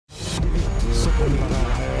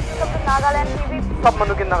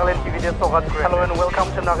Hello and welcome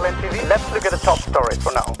to Nagaland TV. Let's look at the top stories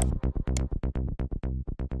for now.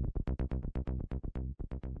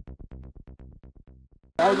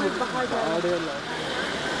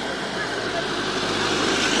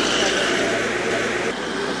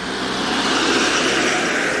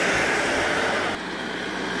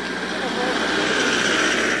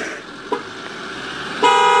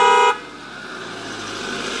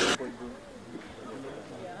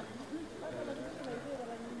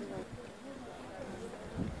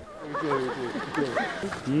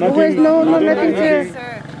 Nothing, nothing, sir.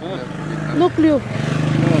 No clue.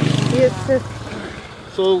 Yes, sir.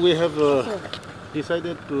 So we have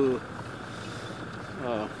decided to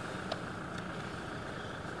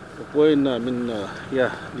appoint,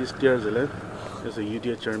 this T.R Zeliang as a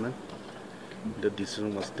UDA chairman. The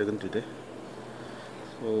decision was taken today.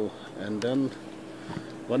 So, and then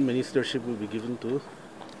one ministership will be given to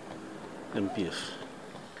NPF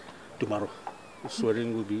tomorrow. The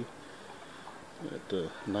swearing will be at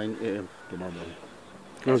 9 a.m. tomorrow morning.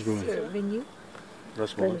 Raj Bhawan. Venue?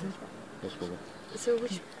 Raj Bhawan. So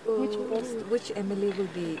which MLA will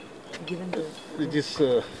be given the? It is,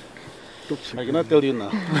 I cannot tell you now.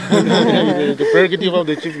 The prerogative of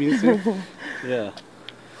the Chief Minister. Yeah.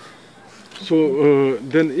 So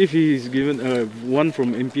then if he is given, one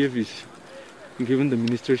from NPF is given the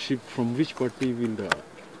ministership, from which party will the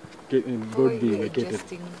board be vacated?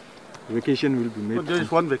 Vacation will be made. But there is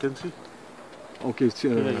one vacancy. Okay, so,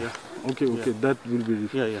 okay, that will be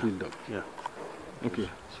filled up. Yeah. Okay,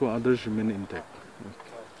 so others remain intact.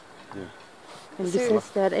 Yeah. And besides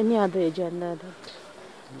that, any other agenda?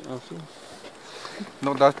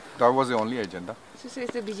 No, that was the only agenda. So is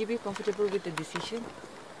the BJP comfortable with the decision?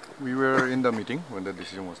 We were in the meeting when the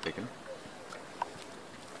decision was taken.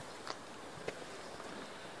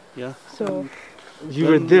 Yeah. So you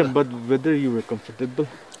were there, but whether you were comfortable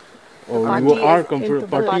or you are comfortable,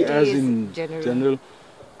 party as in general?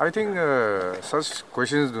 I think such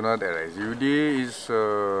questions do not arise. UDA is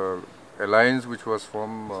alliance which was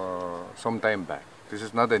formed some time back. This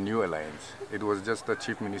is not a new alliance. It was just the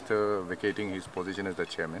Chief Minister vacating his position as the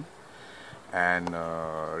chairman and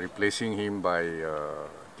replacing him by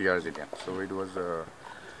T.R Zeliang. So it was a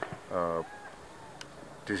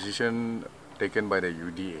decision taken by the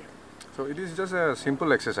UDA. So it is just a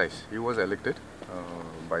simple exercise. He was elected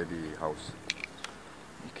by the House.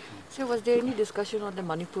 So was there any discussion on the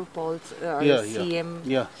Manipur polls? CM?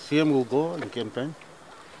 Yeah, CM will go on campaign.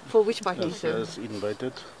 For which party, sir? As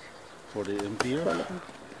invited for the MPF.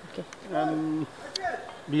 okay. And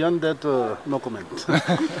beyond that, no comment.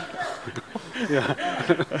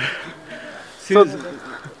 So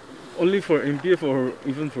only for MPF or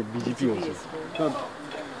even for BJP also?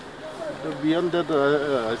 So, beyond that,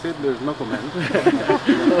 I said there is no comment.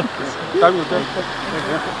 Time will tell.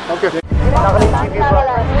 Okay.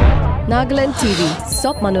 Nagaland TV,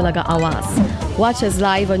 Sop Manulaga Awas. Watch us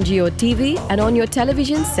live on Geo TV and on your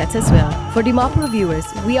television sets as well. For Dimapur viewers,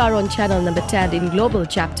 we are on channel number 10 in Global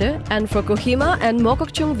Chapter, and for Kohima and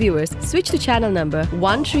Mokokchung viewers, switch to channel number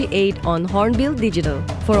 138 on Hornbill Digital.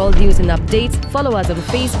 For all news and updates, follow us on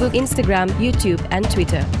Facebook, Instagram, YouTube and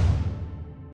Twitter.